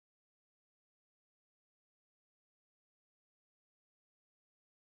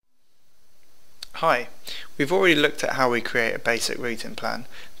Hi, we've already looked at how we create a basic routing plan.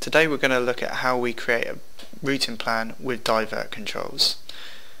 Today we're going to look at how we create a routing plan with divert controls.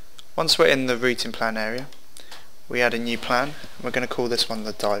 Once we're in the routing plan area, we add a new plan. We're going to call this one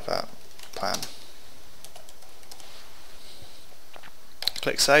the divert plan.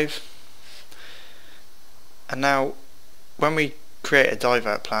 Click Save. And now when we create a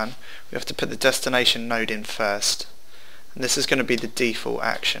divert plan, we have to put the destination node in first. And this is going to be the default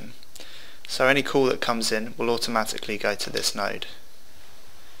action. So any call that comes in will automatically go to this node.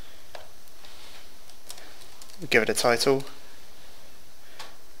 We give it a title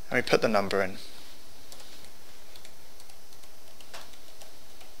and we put the number in.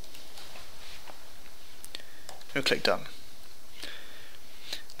 We'll click Done.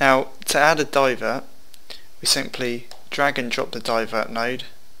 Now to add a divert, we simply drag and drop the divert node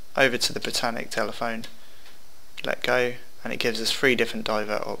over to the Britannic telephone, let go, and it gives us 3 different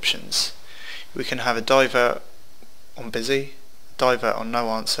divert options. We can have a divert on busy, divert on no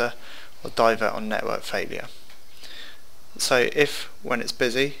answer, or divert on network failure. So if when it's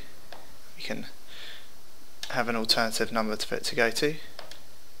busy, we can have an alternative number for it to go to.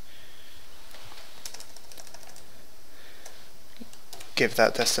 Give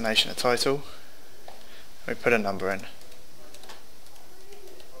that destination a title. We put a number in.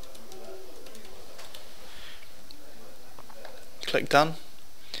 Click Done.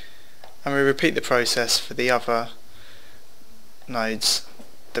 And we repeat the process for the other nodes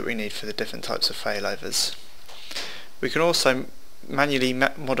that we need for the different types of failovers. We can also manually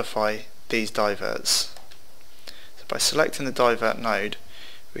modify these diverts. So by selecting the divert node,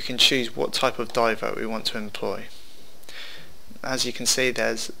 we can choose what type of divert we want to employ. As you can see,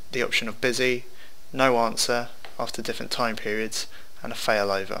 there's the option of busy, no answer after different time periods, and a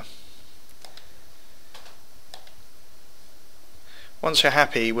failover. Once you're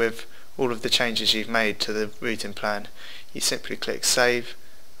happy with all of the changes you've made to the routing plan, you simply click Save,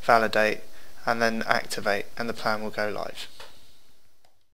 Validate, and then Activate, and the plan will go live.